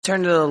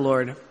Turn to the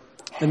Lord,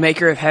 the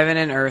maker of heaven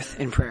and earth,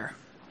 in prayer.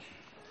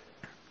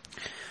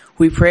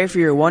 We pray for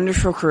your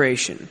wonderful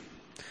creation,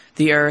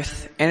 the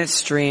earth and its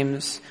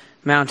streams,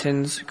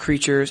 mountains,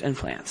 creatures, and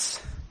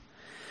plants.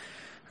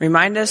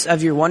 Remind us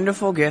of your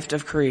wonderful gift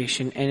of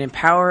creation and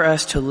empower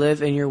us to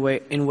live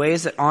in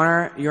ways that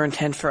honor your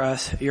intent for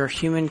us, your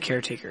human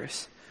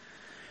caretakers.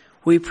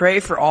 We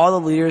pray for all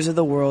the leaders of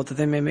the world that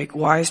they may make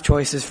wise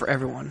choices for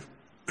everyone,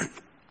 and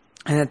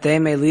that they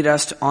may lead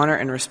us to honor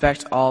and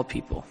respect all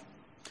people.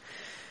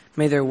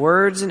 May their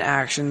words and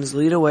actions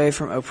lead away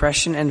from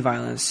oppression and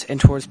violence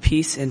and towards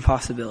peace and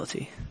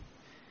possibility.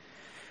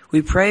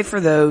 We pray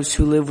for those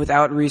who live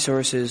without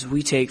resources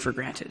we take for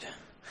granted.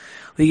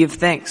 We give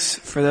thanks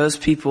for those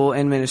people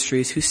and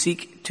ministries who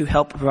seek to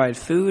help provide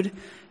food,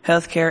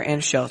 healthcare,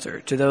 and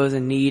shelter to those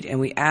in need, and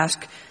we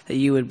ask that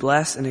you would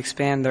bless and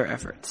expand their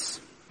efforts.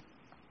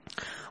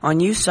 On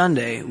Youth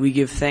Sunday, we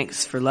give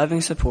thanks for loving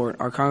support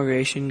our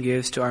congregation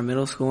gives to our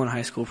middle school and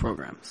high school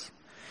programs.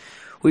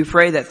 We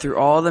pray that through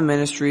all the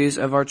ministries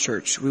of our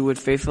church, we would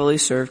faithfully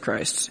serve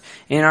Christ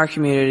in our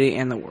community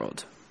and the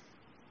world.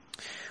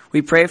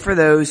 We pray for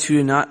those who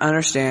do not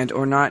understand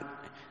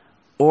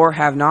or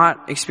have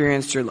not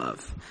experienced your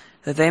love,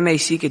 that they may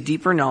seek a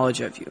deeper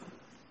knowledge of you.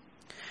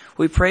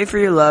 We pray for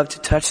your love to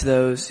touch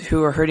those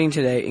who are hurting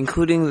today,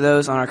 including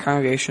those on our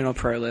congregational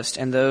prayer list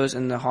and those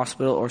in the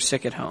hospital or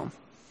sick at home.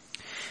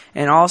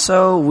 And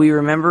also, we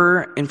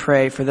remember and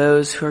pray for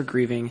those who are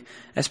grieving.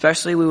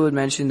 Especially, we would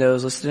mention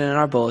those listed in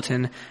our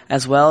bulletin,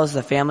 as well as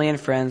the family and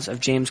friends of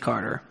James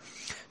Carter,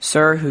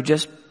 sir, who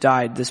just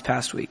died this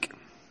past week.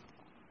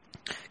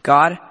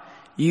 God,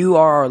 you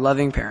are our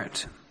loving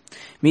parent.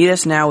 Meet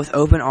us now with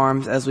open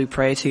arms as we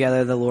pray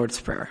together the Lord's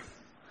Prayer.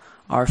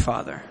 Our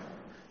Father,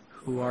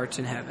 who art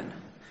in heaven,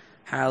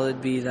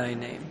 hallowed be thy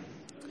name.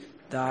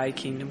 Thy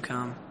kingdom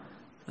come,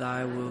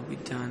 thy will be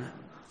done,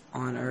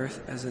 on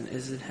earth as it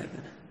is in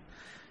heaven.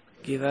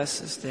 Give us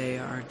this day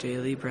our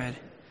daily bread,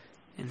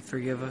 and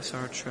forgive us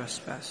our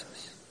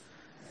trespasses,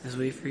 as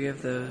we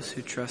forgive those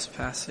who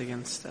trespass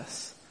against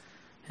us.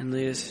 And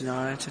lead us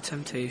not into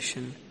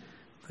temptation,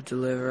 but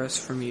deliver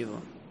us from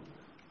evil.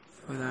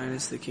 For thine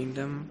is the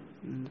kingdom,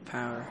 and the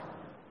power,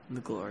 and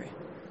the glory,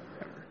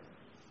 forever.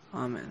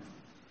 Amen.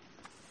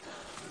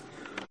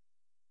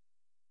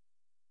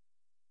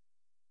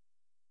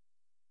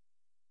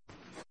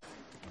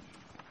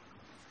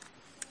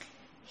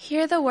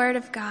 Hear the word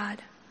of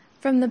God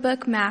from the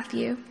book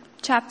Matthew,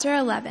 chapter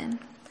 11,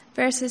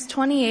 verses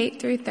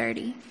 28 through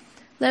 30,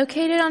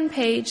 located on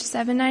page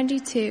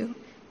 792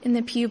 in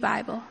the Pew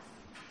Bible.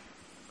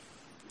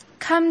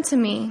 Come to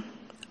me,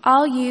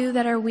 all you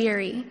that are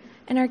weary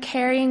and are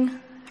carrying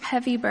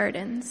heavy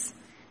burdens,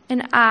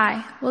 and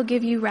I will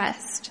give you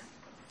rest.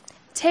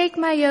 Take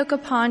my yoke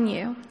upon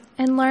you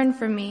and learn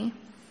from me,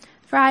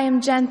 for I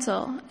am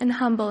gentle and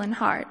humble in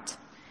heart,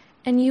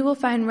 and you will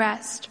find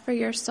rest for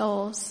your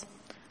souls.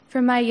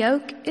 For my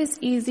yoke is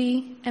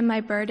easy and my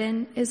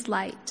burden is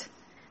light.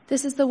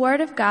 This is the word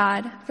of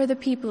God for the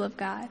people of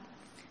God.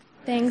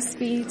 Thanks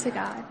be to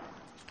God.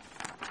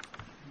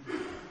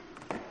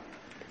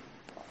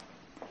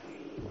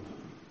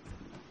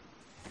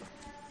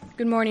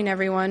 Good morning,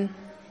 everyone.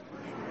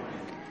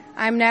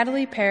 I'm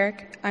Natalie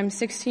Perrick. I'm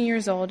 16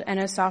 years old and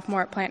a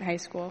sophomore at Plant High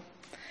School.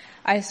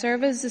 I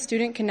serve as the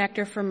student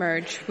connector for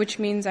Merge, which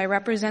means I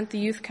represent the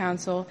youth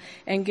council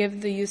and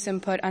give the youth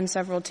input on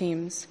several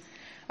teams.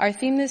 Our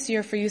theme this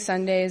year for Youth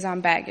Sunday is on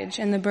baggage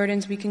and the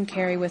burdens we can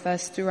carry with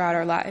us throughout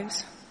our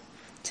lives.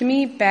 To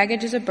me,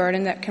 baggage is a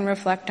burden that can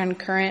reflect on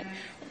current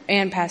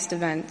and past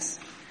events.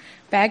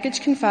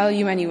 Baggage can follow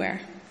you anywhere,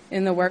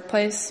 in the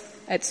workplace,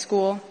 at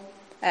school,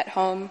 at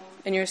home,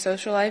 in your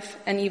social life,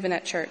 and even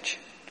at church.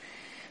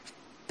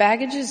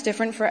 Baggage is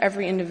different for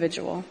every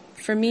individual.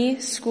 For me,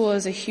 school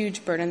is a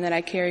huge burden that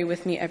I carry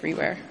with me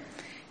everywhere.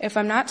 If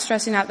I'm not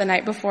stressing out the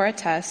night before a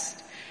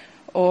test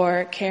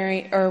or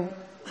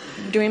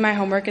doing my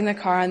homework in the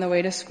car on the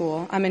way to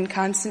school, I'm in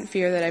constant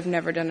fear that I've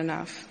never done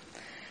enough.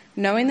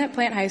 Knowing that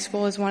Plant High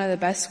School is one of the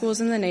best schools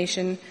in the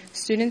nation,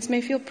 students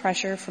may feel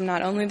pressure from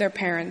not only their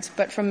parents,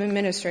 but from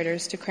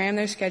administrators to cram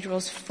their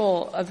schedules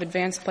full of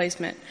advanced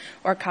placement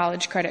or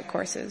college credit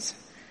courses.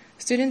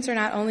 Students are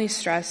not only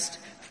stressed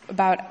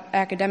about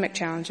academic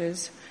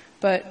challenges,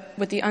 but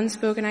with the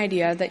unspoken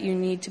idea that you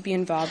need to be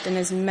involved in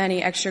as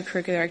many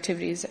extracurricular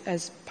activities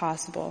as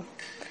possible.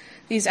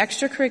 These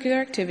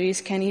extracurricular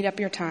activities can eat up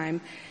your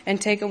time and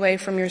take away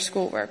from your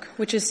schoolwork,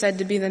 which is said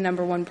to be the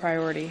number one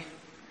priority.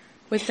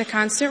 With the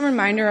constant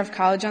reminder of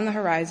college on the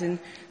horizon,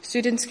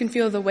 students can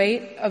feel the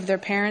weight of their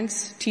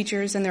parents,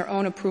 teachers, and their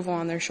own approval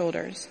on their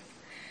shoulders.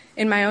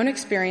 In my own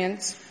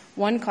experience,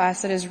 one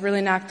class that has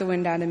really knocked the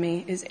wind out of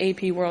me is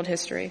AP World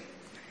History.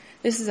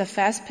 This is a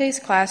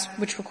fast-paced class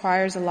which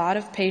requires a lot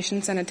of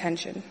patience and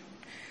attention.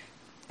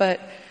 But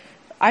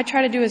I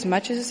try to do as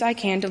much as I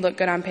can to look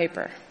good on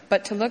paper.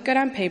 But to look good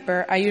on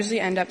paper, I usually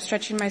end up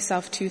stretching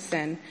myself too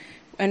thin.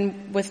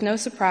 And with no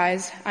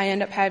surprise, I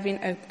end up having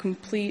a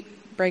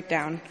complete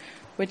breakdown,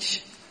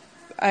 which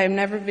I'm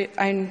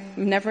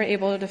never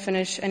able to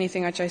finish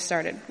anything which I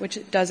started, which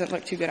doesn't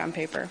look too good on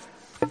paper.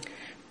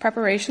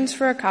 Preparations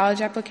for a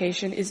college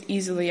application is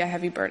easily a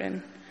heavy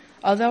burden.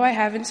 Although I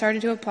haven't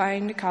started to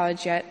applying to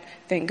college yet,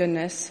 thank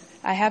goodness,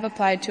 I have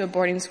applied to a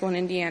boarding school in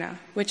Indiana,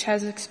 which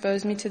has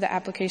exposed me to the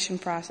application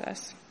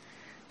process.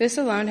 This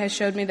alone has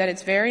showed me that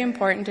it's very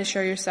important to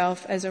show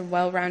yourself as a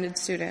well-rounded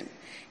student,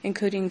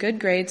 including good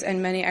grades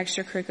and many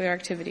extracurricular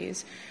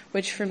activities,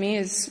 which for me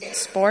is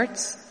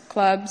sports,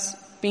 clubs,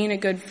 being a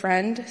good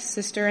friend,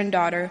 sister and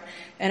daughter,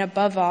 and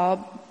above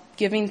all,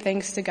 giving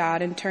thanks to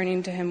God and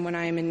turning to Him when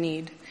I am in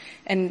need,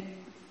 and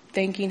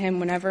thanking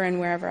Him whenever and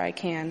wherever I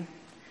can.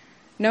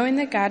 Knowing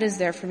that God is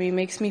there for me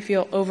makes me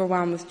feel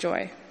overwhelmed with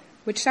joy,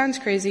 which sounds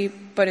crazy,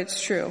 but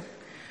it's true.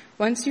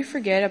 Once you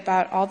forget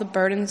about all the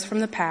burdens from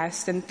the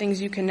past and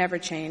things you can never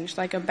change,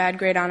 like a bad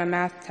grade on a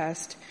math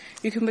test,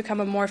 you can become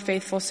a more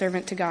faithful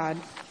servant to God.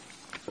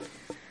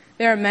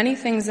 There are many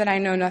things that I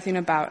know nothing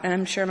about, and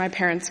I'm sure my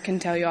parents can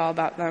tell you all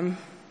about them.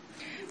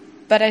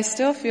 But I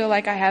still feel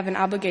like I have an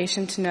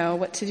obligation to know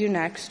what to do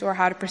next or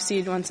how to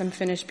proceed once I'm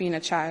finished being a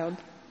child.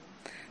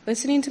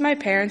 Listening to my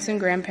parents and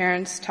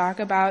grandparents talk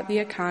about the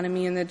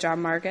economy and the job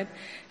market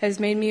has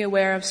made me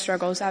aware of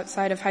struggles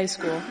outside of high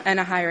school and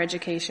a higher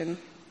education.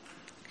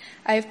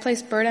 I have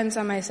placed burdens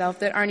on myself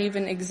that aren't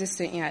even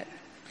existent yet.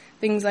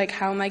 Things like,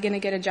 how am I going to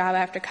get a job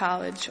after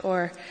college?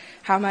 Or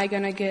how am I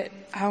going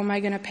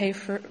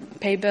to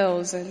pay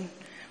bills? And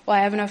will I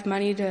have enough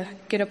money to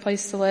get a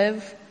place to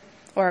live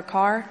or a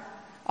car?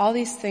 All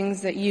these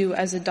things that you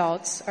as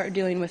adults are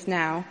dealing with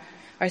now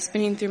are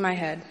spinning through my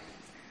head.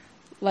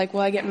 Like,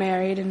 will I get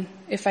married? And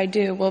if I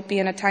do, will it be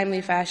in a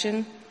timely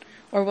fashion?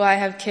 Or will I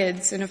have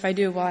kids? And if I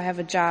do, will I have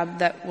a job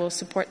that will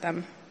support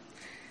them?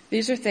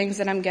 These are things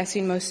that I'm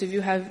guessing most of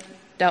you have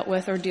dealt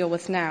with or deal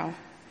with now.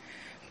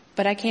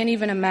 But I can't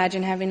even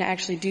imagine having to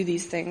actually do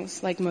these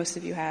things like most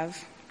of you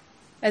have.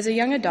 As a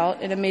young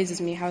adult, it amazes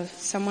me how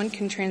someone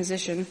can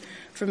transition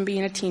from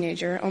being a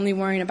teenager, only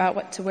worrying about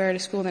what to wear to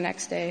school the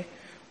next day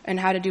and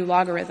how to do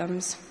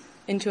logarithms,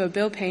 into a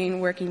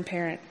bill-paying working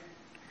parent.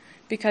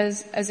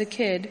 Because as a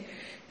kid,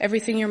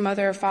 everything your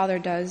mother or father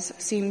does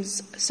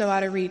seems so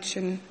out of reach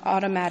and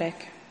automatic,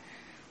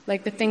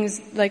 like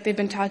they've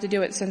been taught to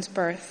do it since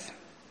birth.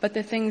 But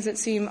the things that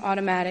seem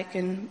automatic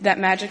and that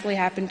magically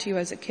happen to you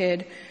as a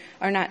kid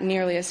are not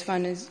nearly as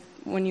fun as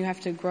when you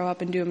have to grow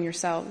up and do them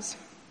yourselves.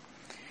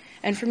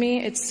 And for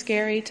me, it's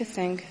scary to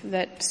think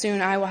that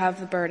soon I will have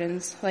the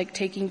burdens, like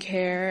taking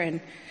care and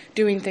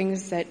doing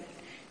things that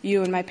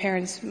you and my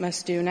parents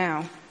must do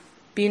now.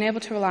 Being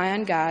able to rely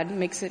on God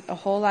makes it a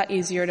whole lot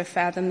easier to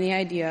fathom the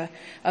idea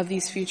of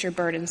these future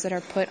burdens that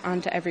are put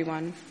onto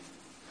everyone.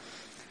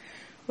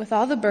 With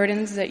all the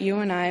burdens that you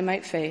and I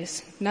might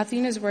face,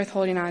 nothing is worth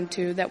holding on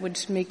to that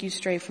would make you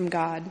stray from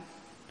God.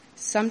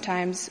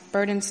 Sometimes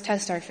burdens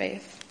test our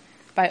faith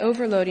by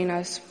overloading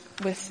us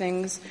with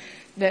things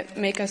that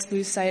make us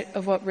lose sight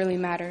of what really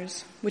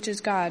matters, which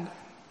is God.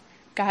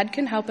 God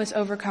can help us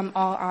overcome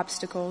all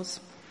obstacles,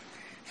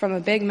 from a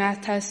big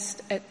math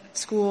test at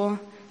school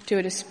to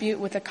a dispute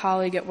with a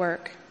colleague at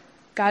work.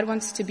 God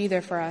wants to be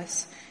there for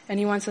us, and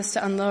He wants us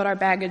to unload our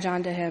baggage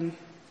onto Him.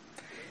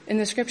 In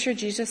the scripture,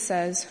 Jesus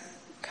says,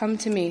 "Come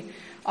to me,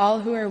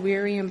 all who are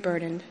weary and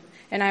burdened,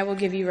 and I will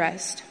give you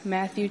rest."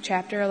 Matthew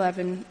chapter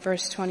 11,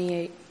 verse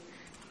 28.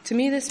 To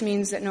me, this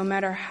means that no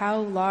matter how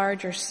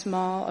large or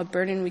small a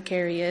burden we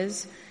carry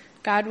is,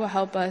 God will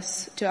help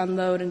us to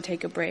unload and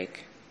take a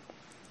break.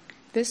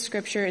 This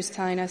scripture is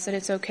telling us that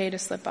it's okay to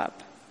slip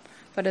up,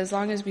 but as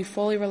long as we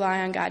fully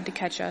rely on God to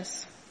catch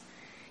us,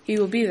 He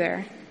will be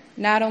there,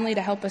 not only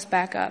to help us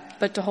back up,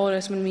 but to hold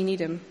us when we need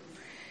Him.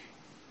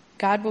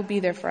 God will be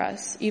there for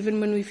us,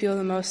 even when we feel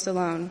the most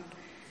alone,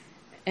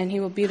 and He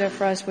will be there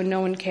for us when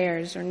no one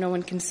cares or no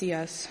one can see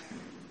us.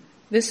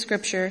 This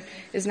scripture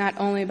is not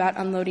only about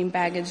unloading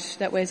baggage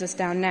that weighs us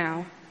down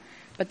now,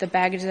 but the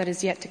baggage that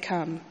is yet to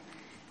come,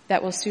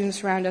 that will soon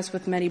surround us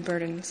with many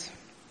burdens.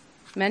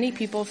 Many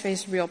people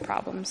face real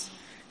problems,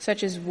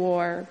 such as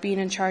war, being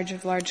in charge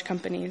of large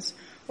companies,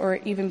 or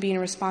even being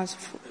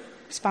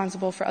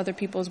responsible for other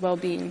people's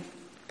well-being.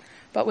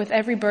 But with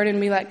every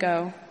burden we let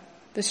go,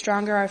 the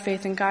stronger our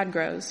faith in God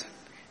grows,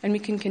 and we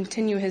can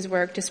continue His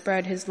work to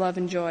spread His love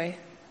and joy.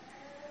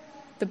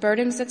 The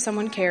burdens that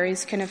someone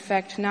carries can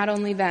affect not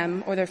only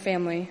them or their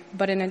family,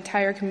 but an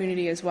entire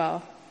community as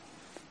well.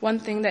 One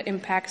thing that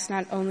impacts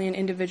not only an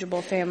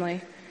individual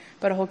family,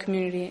 but a whole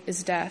community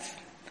is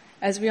death.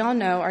 As we all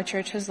know, our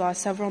church has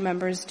lost several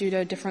members due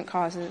to different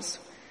causes.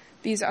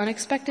 These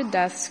unexpected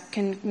deaths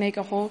can make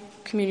a whole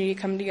community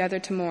come together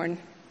to mourn.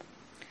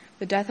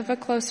 The death of a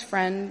close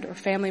friend or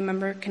family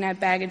member can add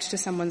baggage to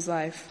someone's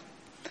life.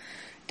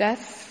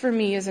 Death, for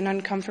me, is an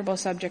uncomfortable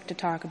subject to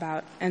talk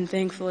about, and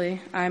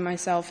thankfully, I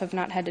myself have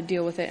not had to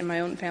deal with it in my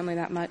own family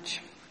that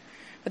much.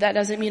 But that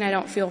doesn't mean I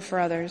don't feel for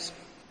others.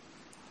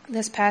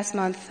 This past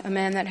month, a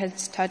man that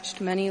has touched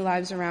many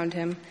lives around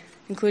him,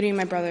 including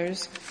my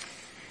brother's,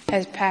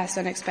 has passed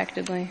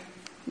unexpectedly,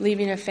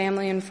 leaving a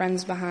family and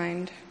friends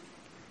behind.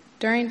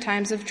 During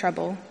times of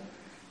trouble,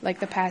 like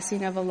the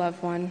passing of a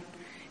loved one,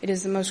 it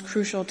is the most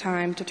crucial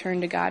time to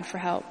turn to God for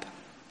help.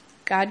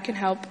 God can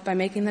help by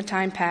making the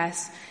time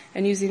pass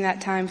and using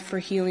that time for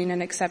healing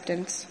and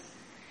acceptance.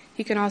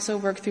 He can also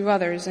work through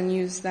others and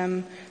use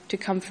them to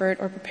comfort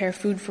or prepare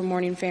food for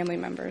mourning family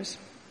members.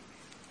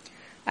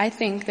 I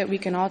think that we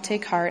can all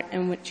take heart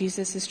in what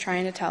Jesus is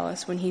trying to tell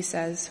us when he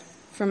says,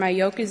 "For my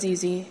yoke is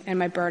easy and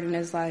my burden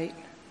is light."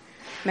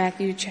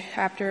 Matthew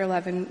chapter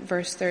 11,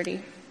 verse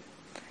 30.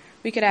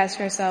 We could ask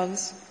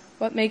ourselves,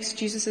 what makes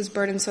Jesus'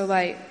 burden so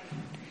light?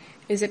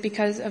 Is it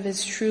because of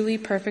his truly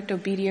perfect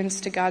obedience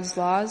to God's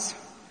laws?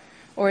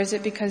 Or is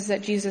it because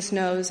that Jesus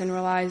knows and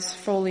relies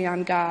fully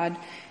on God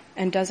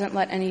and doesn't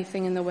let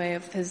anything in the way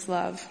of his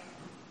love?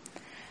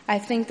 I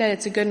think that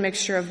it's a good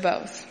mixture of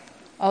both.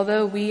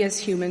 Although we as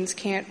humans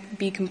can't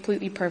be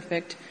completely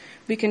perfect,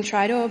 we can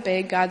try to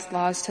obey God's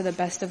laws to the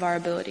best of our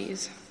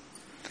abilities.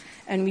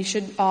 And we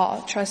should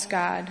all trust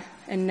God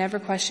and never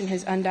question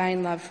his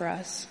undying love for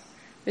us.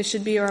 This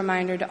should be a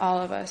reminder to all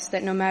of us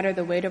that no matter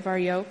the weight of our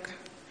yoke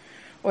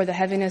or the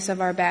heaviness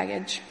of our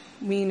baggage,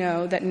 we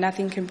know that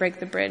nothing can break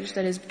the bridge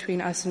that is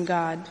between us and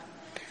God.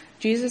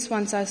 Jesus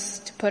wants us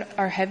to put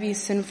our heavy,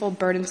 sinful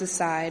burdens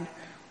aside,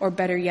 or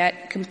better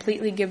yet,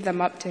 completely give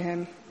them up to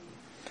him.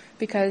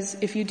 Because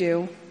if you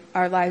do,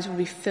 our lives will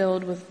be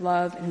filled with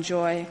love and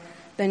joy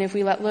than if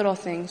we let little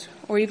things,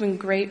 or even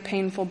great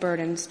painful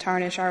burdens,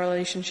 tarnish our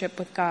relationship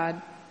with God.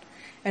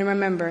 And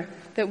remember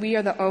that we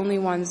are the only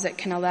ones that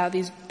can allow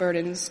these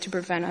burdens to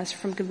prevent us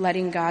from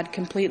letting God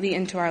completely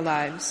into our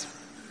lives.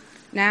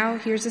 Now,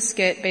 here's a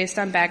skit based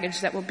on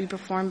baggage that will be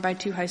performed by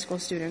 2 high school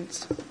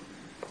students.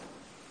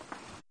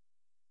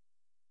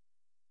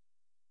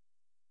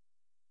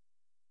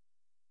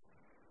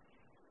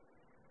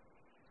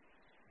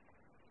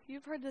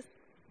 You've heard this.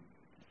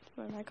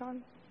 Where am I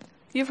gone?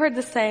 You've heard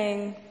the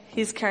saying,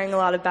 he's carrying a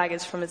lot of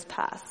baggage from his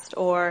past,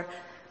 or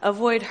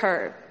avoid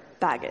her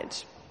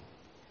baggage.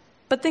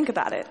 But think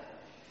about it.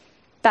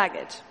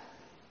 Baggage.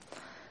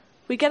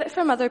 We get it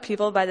from other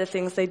people by the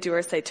things they do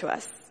or say to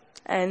us.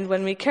 And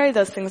when we carry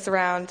those things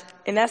around,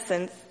 in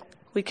essence,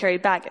 we carry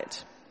baggage.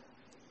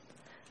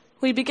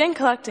 We begin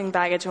collecting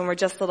baggage when we're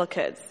just little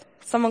kids.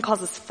 Someone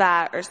calls us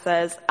fat or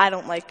says, "I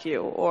don't like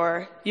you,"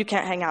 or "You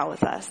can't hang out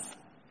with us."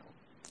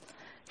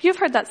 You've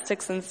heard that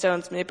sticks and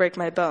stones may break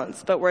my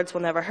bones, but words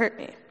will never hurt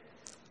me.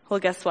 Well,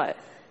 guess what?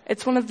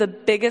 It's one of the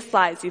biggest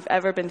lies you've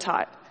ever been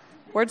taught.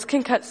 Words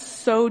can cut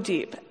so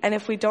deep, and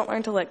if we don't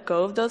learn to let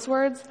go of those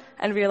words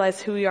and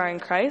realize who we are in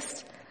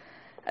Christ,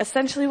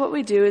 essentially what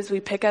we do is we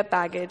pick up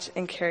baggage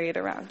and carry it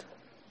around.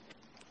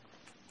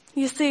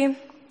 You see,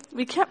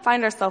 we can't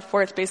find our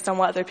self-worth based on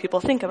what other people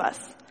think of us.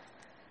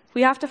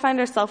 We have to find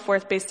our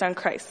self-worth based on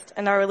Christ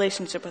and our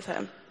relationship with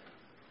him.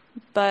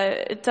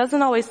 But it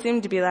doesn't always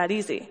seem to be that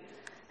easy.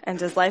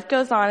 And as life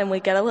goes on and we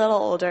get a little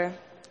older,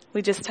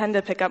 we just tend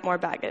to pick up more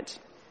baggage.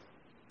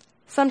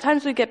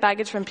 Sometimes we get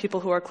baggage from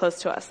people who are close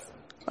to us,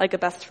 like a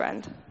best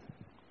friend.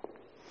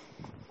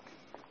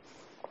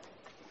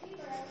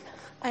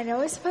 I know I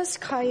was supposed to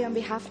call you on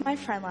behalf of my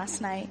friend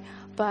last night,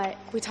 but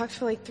we talked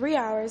for like 3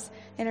 hours,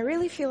 and I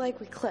really feel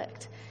like we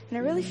clicked. And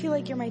I really feel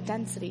like you're my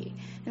destiny.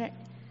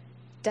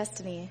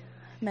 Destiny.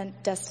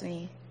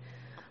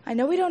 I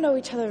know we don't know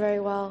each other very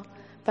well,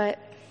 but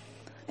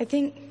I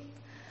think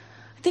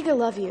I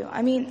love you.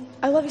 I mean,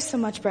 I love you so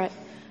much, Brett.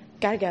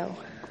 Gotta go.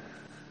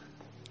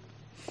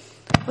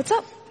 What's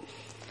up?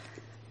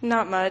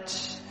 Not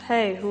much.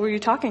 Hey, who were you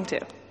talking to?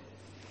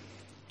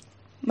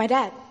 My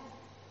dad.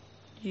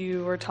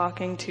 You were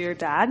talking to your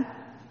dad?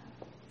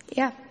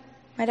 Yeah,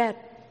 my dad.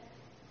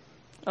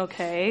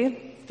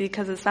 Okay,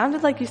 because it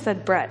sounded like you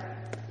said Brett.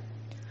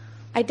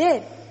 I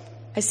did.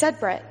 I said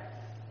Brett.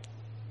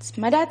 It's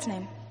my dad's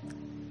name.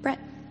 Brett.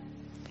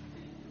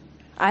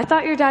 I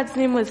thought your dad's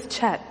name was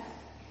Chet.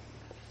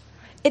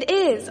 It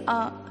is.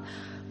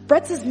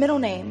 Brett's his middle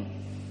name.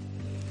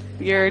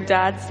 Your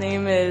dad's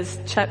name is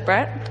Chet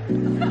Brett?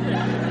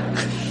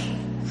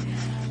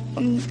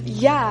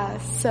 Yeah,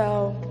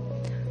 so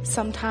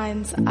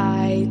sometimes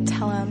I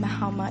tell him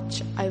how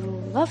much I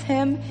love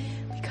him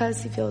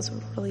because he feels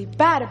really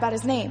bad about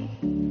his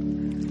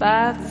name.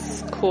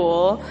 That's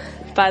cool.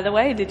 By the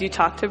way, did you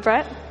talk to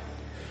Brett?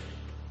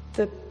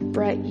 The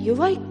Brett you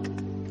like?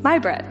 My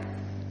Brett.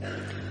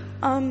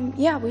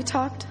 Yeah, we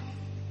talked.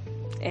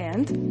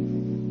 And?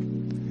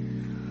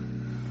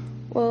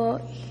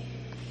 Well,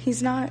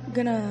 he's not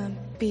gonna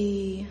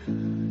be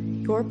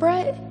your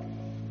Brett.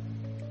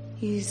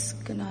 He's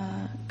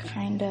gonna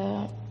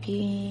kinda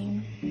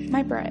be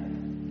my Brett.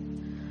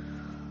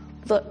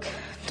 Look,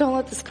 don't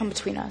let this come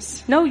between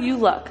us. No, you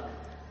look.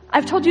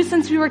 I've told you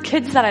since we were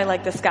kids that I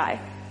like this guy.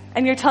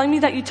 And you're telling me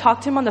that you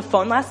talked to him on the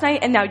phone last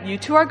night and now you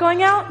two are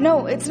going out?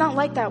 No, it's not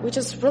like that. We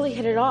just really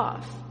hit it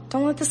off.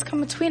 Don't let this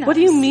come between us. What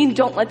do you mean,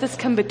 don't let this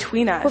come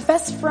between us? We're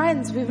best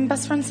friends. We've been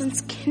best friends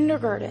since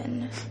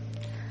kindergarten.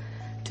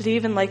 Did he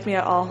even like me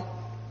at all?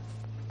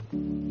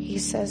 He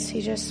says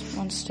he just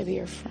wants to be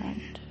your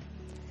friend.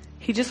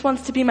 He just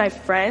wants to be my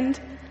friend?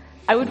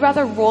 I would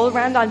rather roll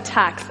around on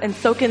tacks and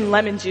soak in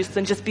lemon juice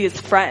than just be his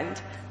friend.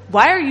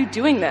 Why are you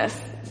doing this?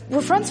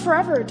 We're friends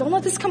forever. Don't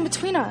let this come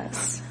between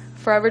us.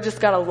 forever just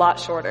got a lot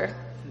shorter.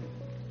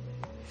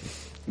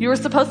 You were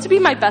supposed to be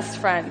my best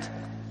friend.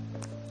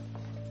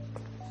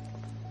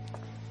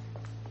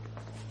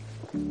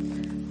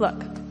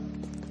 Look,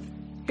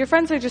 your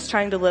friends are just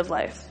trying to live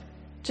life,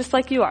 just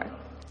like you are.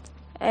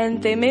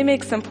 And they may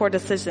make some poor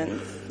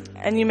decisions,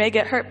 and you may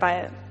get hurt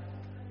by it.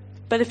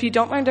 But if you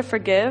don't learn to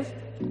forgive,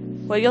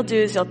 what you'll do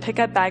is you'll pick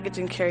up baggage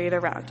and carry it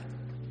around.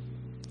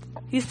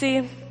 You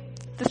see,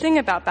 the thing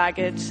about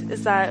baggage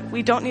is that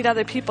we don't need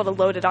other people to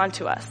load it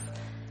onto us.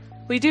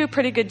 We do a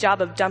pretty good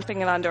job of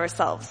dumping it onto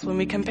ourselves when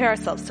we compare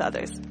ourselves to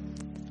others.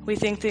 We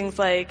think things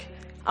like,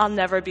 I'll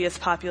never be as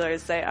popular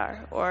as they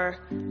are, or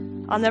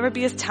I'll never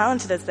be as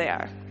talented as they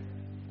are.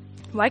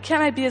 Why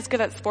can't I be as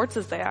good at sports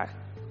as they are?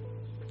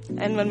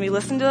 And when we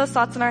listen to those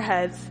thoughts in our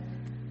heads,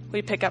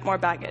 we pick up more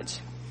baggage.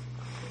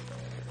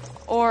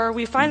 Or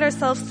we find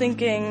ourselves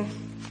thinking,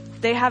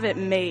 they have it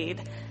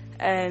made,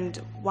 and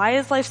why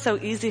is life so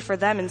easy for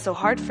them and so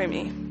hard for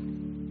me?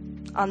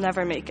 I'll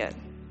never make it.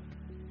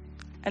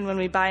 And when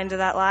we buy into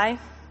that lie,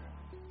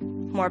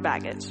 more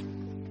baggage.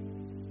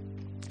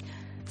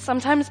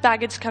 Sometimes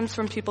baggage comes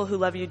from people who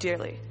love you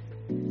dearly,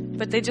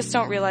 but they just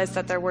don't realize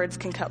that their words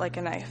can cut like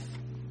a knife.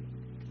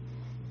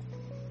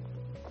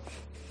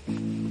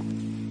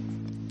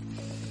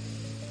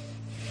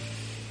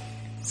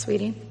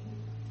 Sweetie,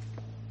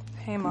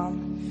 Hey,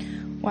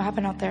 Mom. what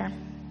happened out there?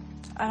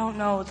 I don't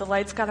know. The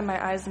lights got in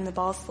my eyes and the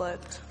ball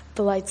slipped.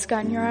 The lights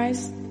got in your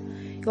eyes?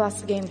 You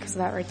lost the game because of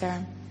that right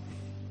there.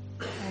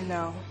 I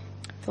know.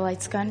 The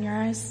lights got in your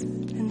eyes?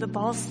 And the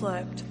ball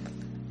slipped.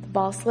 The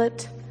ball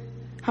slipped?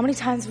 How many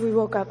times have we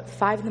woke up at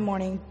 5 in the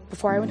morning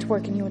before I went to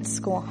work and you went to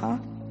school, huh?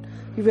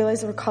 You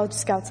realize there were college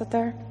scouts out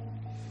there?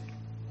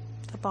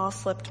 The ball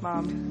slipped,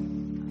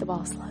 Mom. The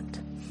ball slipped.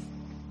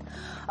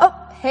 Oh,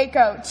 hey,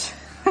 Coach.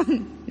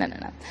 No.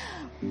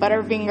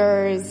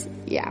 Butterfingers,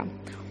 yeah,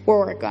 we'll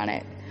work on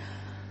it.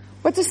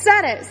 What's the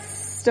status?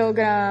 Still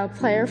gonna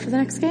play her for the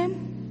next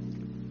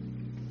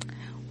game?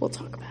 We'll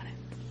talk about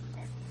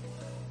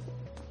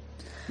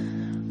it.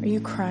 Are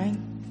you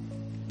crying?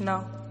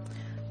 No,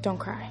 Don't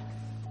cry.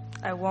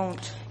 I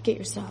won't. Get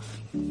your stuff.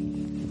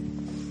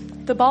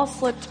 The ball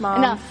slipped, Mom.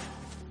 Enough.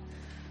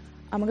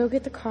 I'm gonna go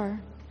get the car.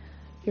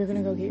 You're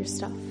gonna go get your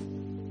stuff.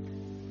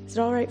 Is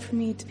it all right for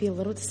me to be a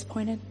little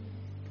disappointed?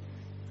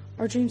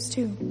 Our dreams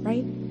too,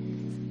 right?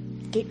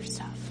 Get your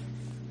stuff.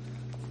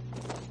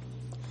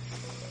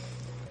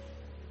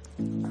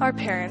 Our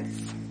parents,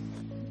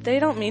 they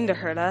don't mean to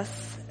hurt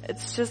us.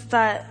 It's just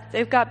that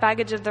they've got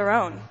baggage of their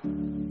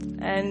own.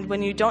 And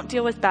when you don't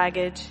deal with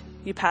baggage,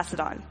 you pass it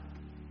on.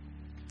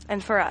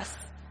 And for us,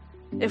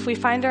 if we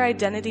find our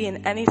identity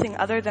in anything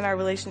other than our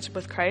relationship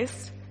with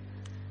Christ,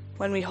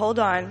 when we hold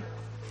on,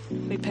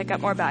 we pick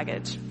up more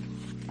baggage.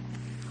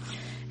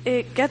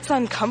 It gets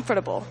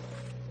uncomfortable,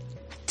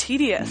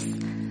 tedious,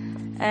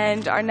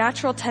 and our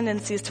natural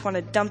tendency is to want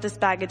to dump this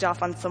baggage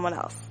off on someone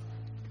else.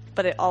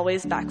 But it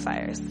always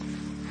backfires.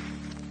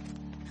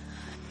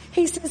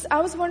 Hey sis, I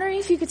was wondering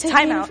if you could take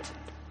Time me... out.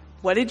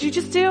 What did you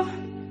just do?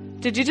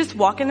 Did you just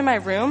walk into my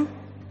room?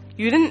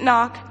 You didn't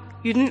knock,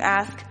 you didn't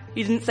ask,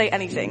 you didn't say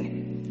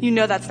anything. You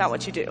know that's not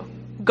what you do.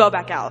 Go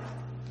back out.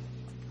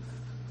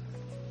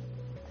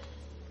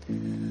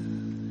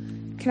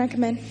 Can I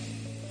come in?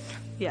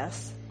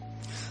 Yes.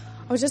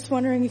 I was just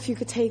wondering if you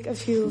could take a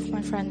few of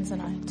my friends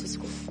and I to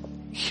school.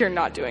 You're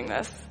not doing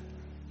this.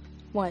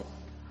 What?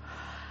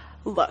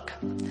 Look,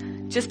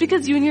 just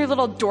because you and your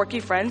little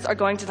dorky friends are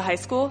going to the high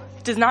school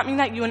does not mean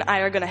that you and I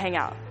are going to hang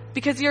out.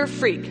 Because you're a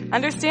freak.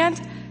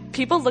 Understand?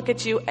 People look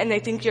at you and they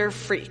think you're a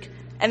freak.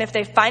 And if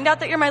they find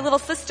out that you're my little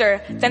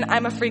sister, then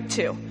I'm a freak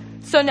too.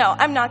 So no,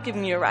 I'm not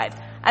giving you a ride.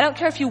 I don't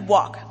care if you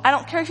walk. I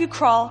don't care if you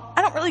crawl.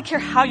 I don't really care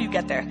how you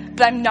get there.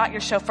 But I'm not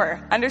your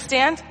chauffeur.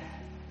 Understand?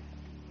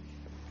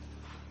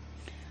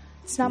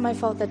 It's not my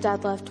fault that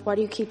Dad left. Why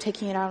do you keep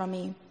taking it out on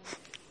me?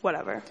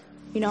 Whatever.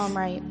 You know I'm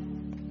right.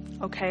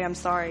 Okay, I'm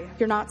sorry.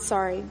 You're not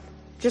sorry.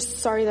 Just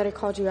sorry that I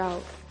called you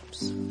out.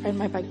 Just riding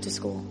my bike to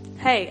school.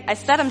 Hey, I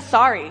said I'm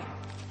sorry.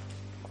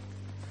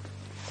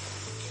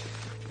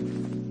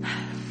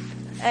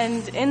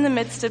 And in the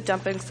midst of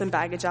dumping some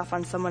baggage off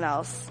on someone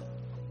else,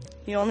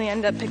 you only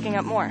end up picking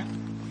up more.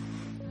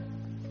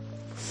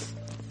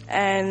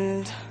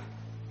 And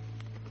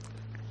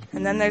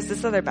then there's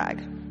this other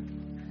bag.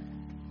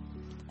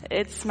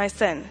 It's my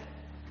sin.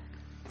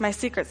 My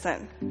secret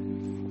sin.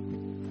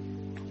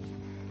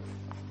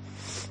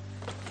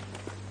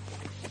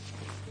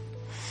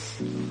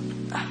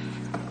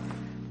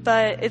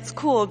 But it's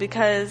cool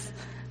because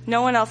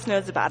no one else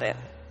knows about it.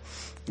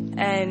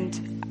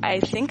 And I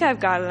think I've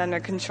got it under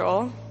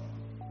control.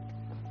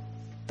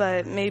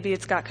 But maybe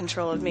it's got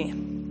control of me.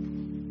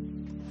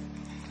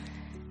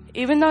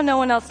 Even though no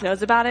one else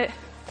knows about it,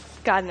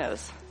 God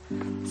knows.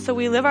 So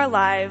we live our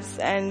lives,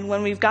 and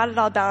when we've got it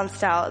all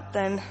balanced out,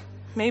 then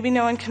maybe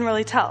no one can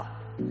really tell.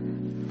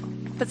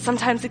 But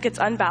sometimes it gets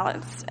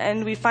unbalanced,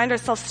 and we find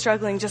ourselves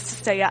struggling just to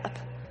stay up.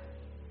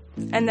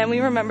 And then we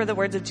remember the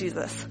words of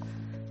Jesus.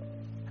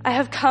 I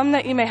have come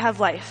that you may have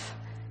life,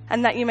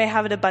 and that you may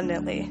have it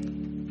abundantly.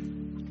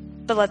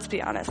 But let's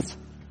be honest.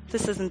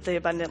 This isn't the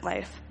abundant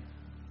life.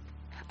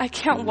 I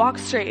can't walk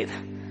straight.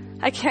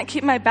 I can't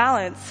keep my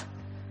balance.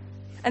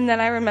 And then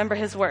I remember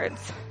his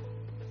words.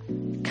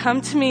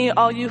 Come to me,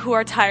 all you who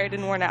are tired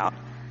and worn out,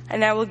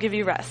 and I will give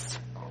you rest.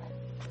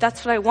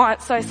 That's what I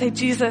want. So I say,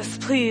 Jesus,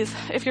 please,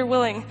 if you're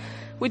willing,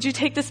 would you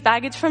take this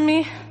baggage from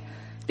me?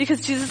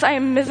 Because Jesus, I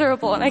am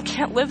miserable and I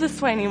can't live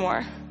this way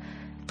anymore.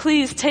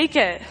 Please take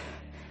it.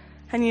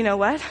 And you know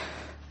what?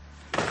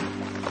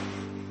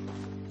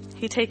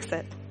 He takes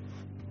it.